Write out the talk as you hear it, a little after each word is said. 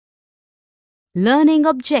Learning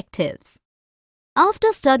objectives.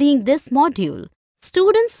 After studying this module,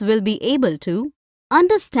 students will be able to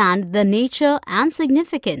understand the nature and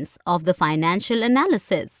significance of the financial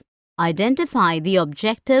analysis, identify the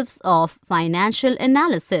objectives of financial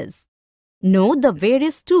analysis, know the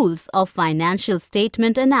various tools of financial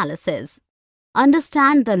statement analysis,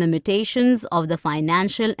 understand the limitations of the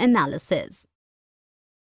financial analysis.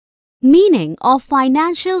 Meaning of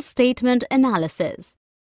financial statement analysis.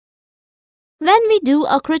 When we do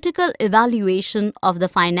a critical evaluation of the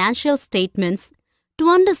financial statements to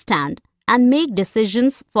understand and make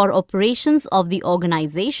decisions for operations of the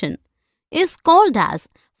organization is called as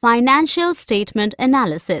financial statement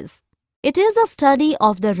analysis. It is a study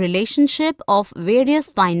of the relationship of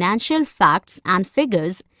various financial facts and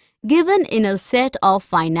figures given in a set of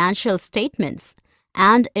financial statements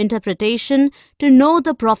and interpretation to know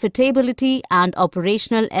the profitability and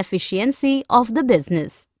operational efficiency of the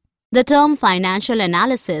business. The term financial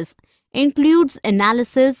analysis includes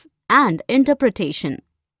analysis and interpretation.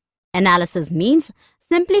 Analysis means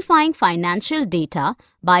simplifying financial data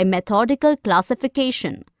by methodical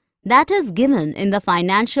classification that is given in the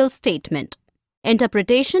financial statement.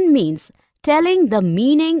 Interpretation means telling the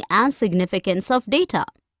meaning and significance of data.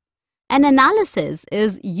 An analysis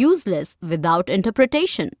is useless without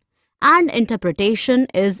interpretation, and interpretation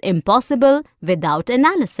is impossible without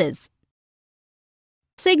analysis.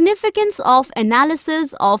 Significance of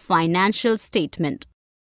analysis of financial statement.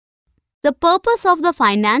 The purpose of the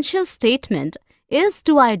financial statement is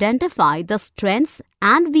to identify the strengths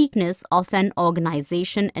and weakness of an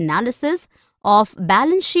organization. Analysis of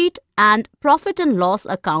balance sheet and profit and loss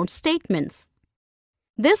account statements.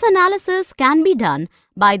 This analysis can be done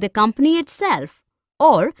by the company itself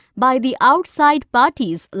or by the outside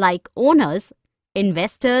parties like owners,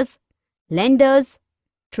 investors, lenders,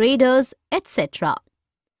 traders, etc.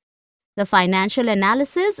 The financial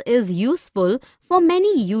analysis is useful for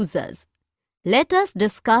many users. Let us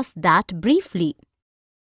discuss that briefly.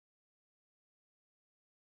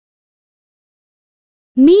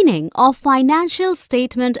 Meaning of financial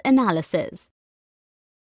statement analysis.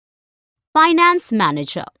 Finance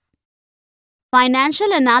manager.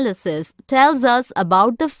 Financial analysis tells us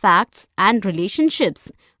about the facts and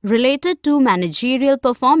relationships related to managerial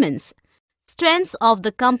performance, strengths of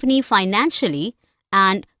the company financially,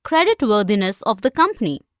 and creditworthiness of the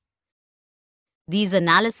company. These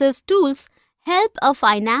analysis tools help a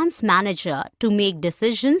finance manager to make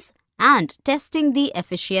decisions and testing the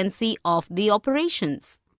efficiency of the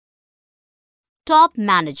operations. Top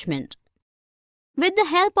management. With the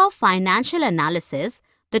help of financial analysis,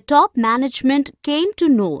 the top management came to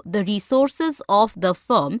know the resources of the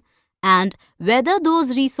firm and whether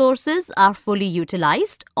those resources are fully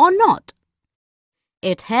utilized or not.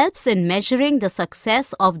 It helps in measuring the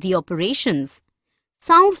success of the operations,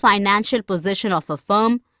 sound financial position of a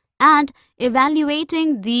firm, and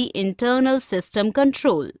evaluating the internal system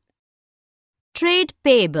control. Trade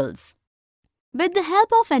payables. With the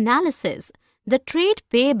help of analysis, the trade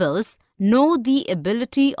payables know the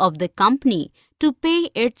ability of the company to pay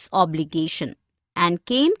its obligation and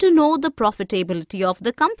came to know the profitability of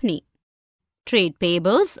the company. Trade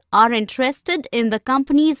payables are interested in the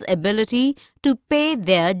company's ability to pay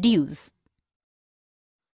their dues.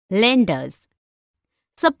 Lenders.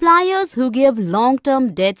 Suppliers who give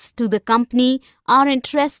long-term debts to the company are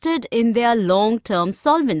interested in their long-term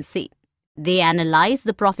solvency. They analyze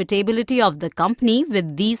the profitability of the company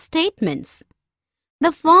with these statements: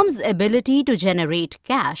 the firm's ability to generate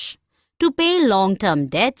cash, to pay long-term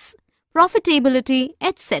debts, profitability,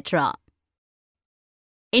 etc.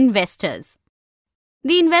 Investors.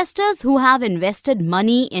 The investors who have invested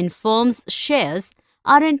money in firm's shares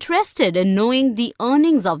are interested in knowing the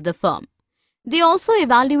earnings of the firm. They also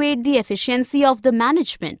evaluate the efficiency of the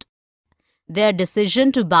management. Their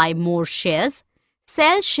decision to buy more shares,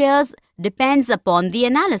 sell shares depends upon the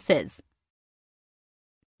analysis.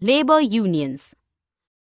 Labor unions.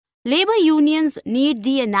 Labor unions need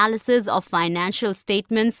the analysis of financial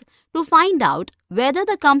statements to find out whether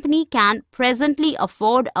the company can presently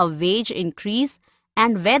afford a wage increase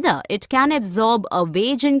and whether it can absorb a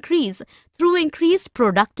wage increase through increased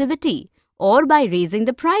productivity or by raising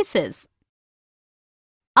the prices.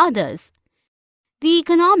 Others. The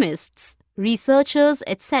economists, researchers,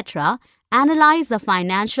 etc. analyze the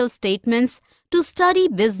financial statements to study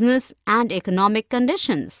business and economic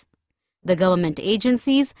conditions. The government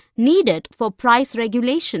agencies need it for price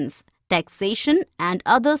regulations, taxation, and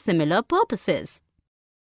other similar purposes.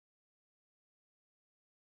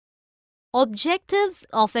 Objectives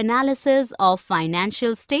of analysis of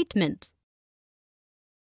financial statements.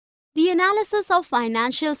 The analysis of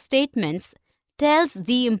financial statements tells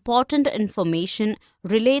the important information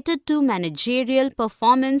related to managerial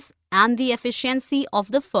performance and the efficiency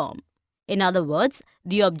of the firm. In other words,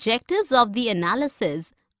 the objectives of the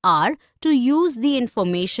analysis are to use the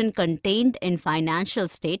information contained in financial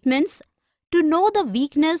statements to know the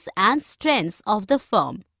weakness and strengths of the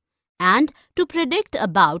firm and to predict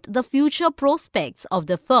about the future prospects of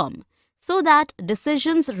the firm so that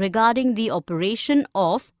decisions regarding the operation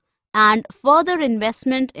of and further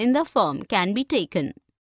investment in the firm can be taken.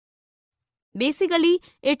 Basically,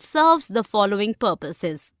 it serves the following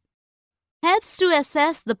purposes: helps to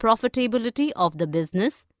assess the profitability of the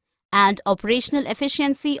business and operational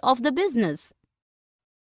efficiency of the business,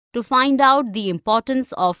 to find out the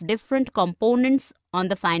importance of different components on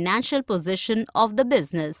the financial position of the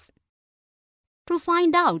business, to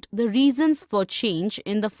find out the reasons for change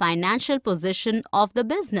in the financial position of the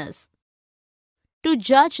business, to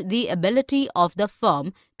judge the ability of the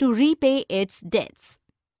firm to repay its debts.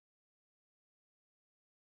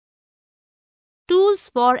 Tools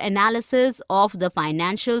for analysis of the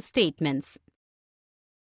financial statements.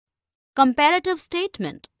 Comparative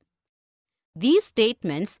statement. These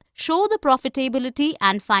statements show the profitability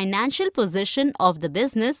and financial position of the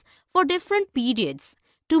business for different periods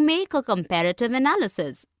to make a comparative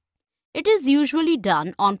analysis. It is usually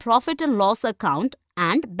done on profit and loss account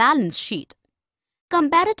and balance sheet.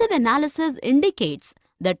 Comparative analysis indicates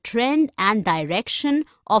the trend and direction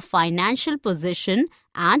of financial position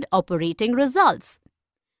and operating results.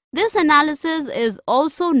 This analysis is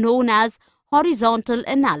also known as horizontal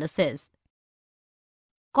analysis.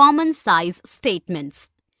 Common size statements.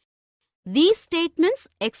 These statements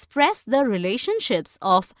express the relationships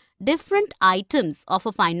of different items of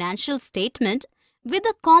a financial statement with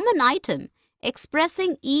a common item,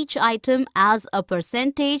 expressing each item as a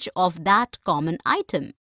percentage of that common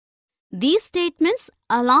item. These statements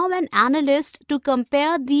allow an analyst to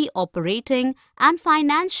compare the operating and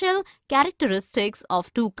financial characteristics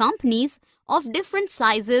of two companies of different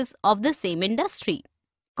sizes of the same industry.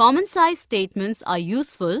 Common size statements are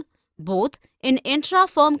useful both in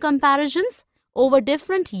intra-firm comparisons over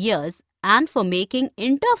different years and for making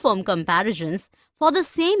inter-firm comparisons for the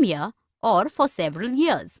same year or for several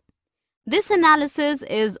years. This analysis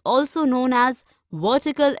is also known as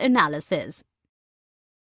vertical analysis.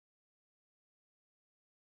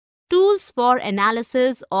 Tools for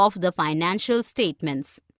analysis of the financial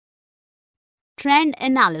statements. Trend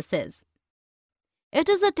analysis. It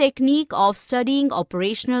is a technique of studying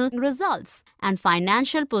operational results and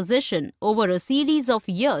financial position over a series of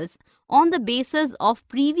years on the basis of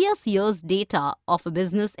previous year's data of a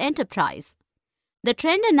business enterprise. The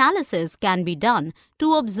trend analysis can be done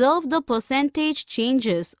to observe the percentage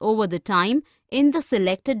changes over the time in the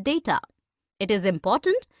selected data. It is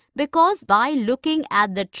important because by looking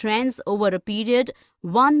at the trends over a period,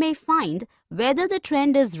 one may find whether the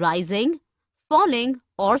trend is rising, falling,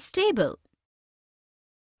 or stable.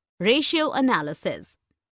 Ratio analysis.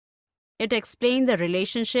 It explains the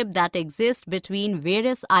relationship that exists between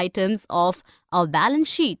various items of a balance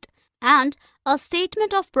sheet and a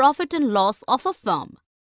statement of profit and loss of a firm.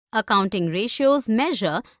 Accounting ratios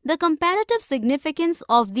measure the comparative significance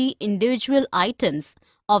of the individual items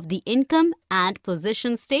of the income and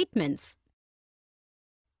position statements.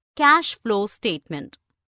 Cash flow statement.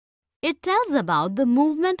 It tells about the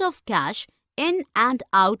movement of cash in and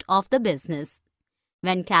out of the business.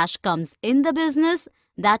 When cash comes in the business,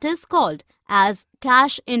 that is called as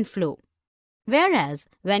cash inflow. Whereas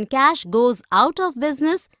when cash goes out of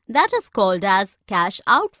business, that is called as cash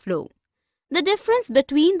outflow. The difference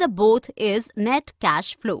between the both is net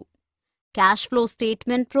cash flow. Cash flow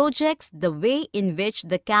statement projects the way in which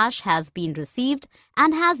the cash has been received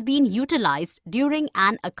and has been utilized during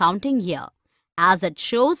an accounting year, as it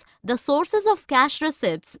shows the sources of cash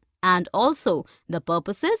receipts and also the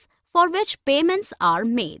purposes for which payments are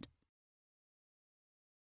made.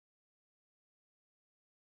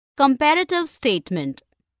 Comparative statement.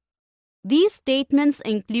 These statements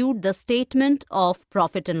include the statement of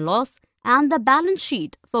profit and loss and the balance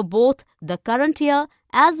sheet for both the current year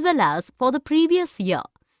as well as for the previous year,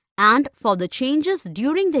 and for the changes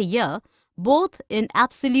during the year, both in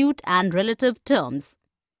absolute and relative terms.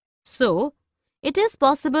 So, it is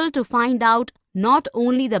possible to find out not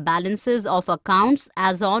only the balances of accounts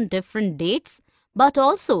as on different dates, but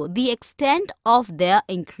also the extent of their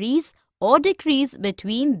increase or decrease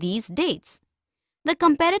between these dates. The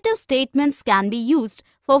comparative statements can be used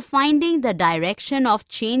for finding the direction of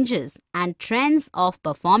changes and trends of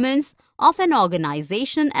performance of an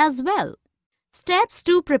organization as well. Steps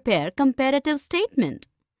to prepare comparative statement.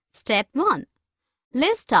 Step 1.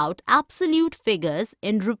 List out absolute figures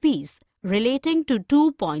in rupees relating to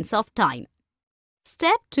 2 points of time.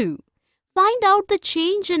 Step 2. Find out the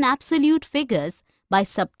change in absolute figures by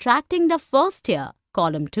subtracting the first year,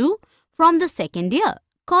 column 2, from the second year,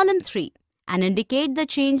 column 3, and indicate the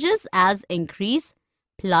changes as increase,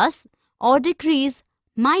 plus, or decrease,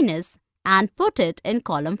 minus, and put it in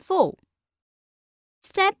column 4.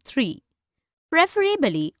 Step 3.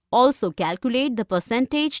 Preferably, also calculate the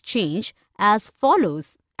percentage change as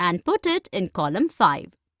follows and put it in column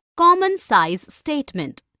 5. Common size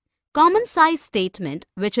statement. Common size statement,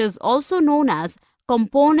 which is also known as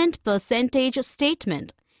component percentage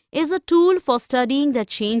statement, is a tool for studying the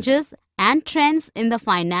changes and trends in the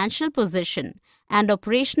financial position and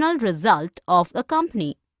operational result of a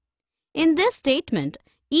company. In this statement,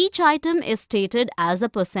 each item is stated as a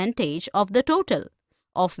percentage of the total,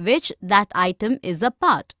 of which that item is a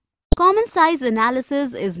part. Common size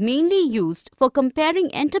analysis is mainly used for comparing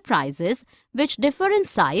enterprises which differ in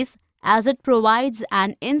size, as it provides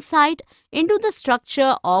an insight into the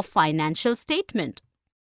structure of financial statement.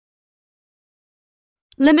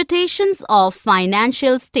 Limitations of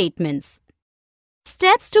financial statements.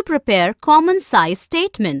 Steps to prepare common size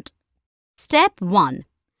statement. Step 1.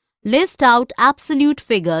 List out absolute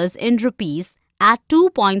figures in rupees at 2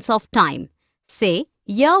 points of time, say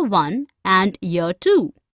year 1 and year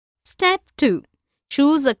 2. Step 2.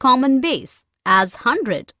 Choose a common base as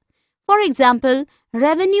 100. For example,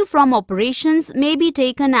 revenue from operations may be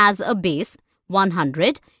taken as a base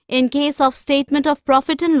 100 in case of statement of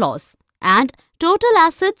profit and loss, and total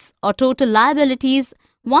assets or total liabilities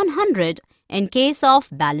 100 in case of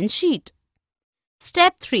balance sheet.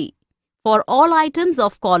 Step 3. For all items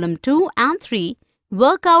of column 2 and 3,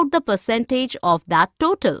 work out the percentage of that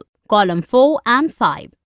total, column 4 and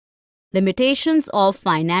 5. Limitations of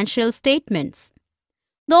financial statements.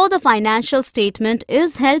 Though the financial statement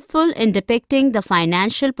is helpful in depicting the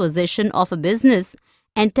financial position of a business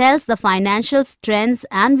and tells the financial strengths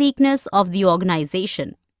and weakness of the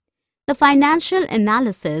organization, the financial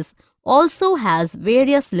analysis also has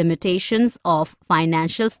various limitations of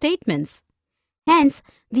financial statements. Hence,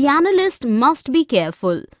 the analyst must be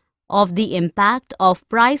careful of the impact of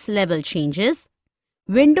price level changes,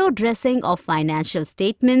 window dressing of financial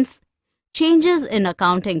statements, changes in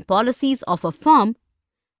accounting policies of a firm,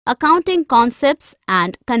 accounting concepts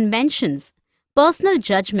and conventions, personal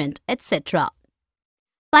judgment, etc.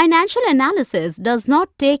 Financial analysis does not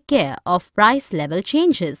take care of price level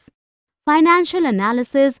changes. Financial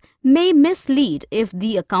analysis may mislead if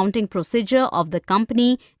the accounting procedure of the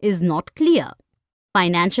company is not clear.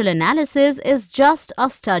 Financial analysis is just a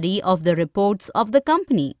study of the reports of the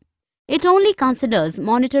company. It only considers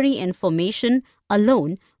monetary information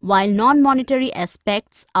alone, while non-monetary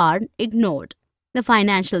aspects are ignored. The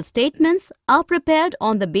financial statements are prepared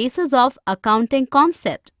on the basis of accounting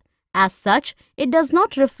concept. As such, it does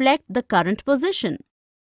not reflect the current position.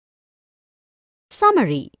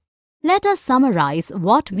 Summary. Let us summarize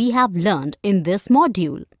what we have learned in this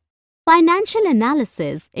module. Financial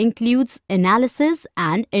analysis includes analysis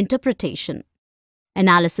and interpretation.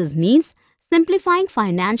 Analysis means simplifying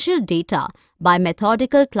financial data by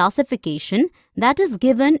methodical classification that is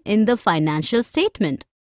given in the financial statement.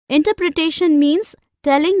 Interpretation means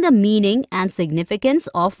telling the meaning and significance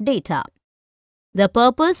of data. The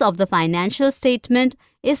purpose of the financial statement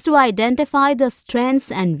is to identify the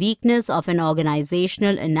strengths and weakness of an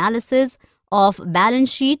organizational analysis of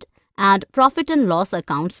balance sheet and profit and loss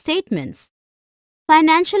account statements.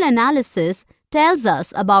 Financial analysis tells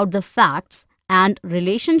us about the facts and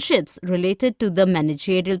relationships related to the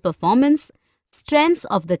managerial performance, strengths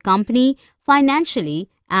of the company financially,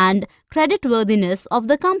 and creditworthiness of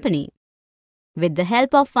the company. With the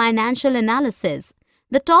help of financial analysis,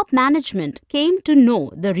 the top management came to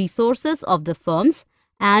know the resources of the firms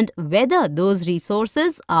and whether those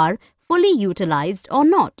resources are fully utilized or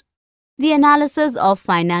not. The analysis of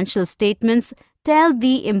financial statements tell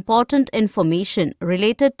the important information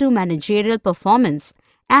related to managerial performance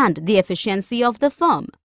and the efficiency of the firm.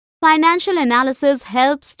 Financial analysis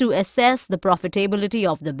helps to assess the profitability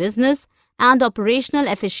of the business and operational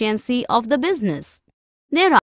efficiency of the business. There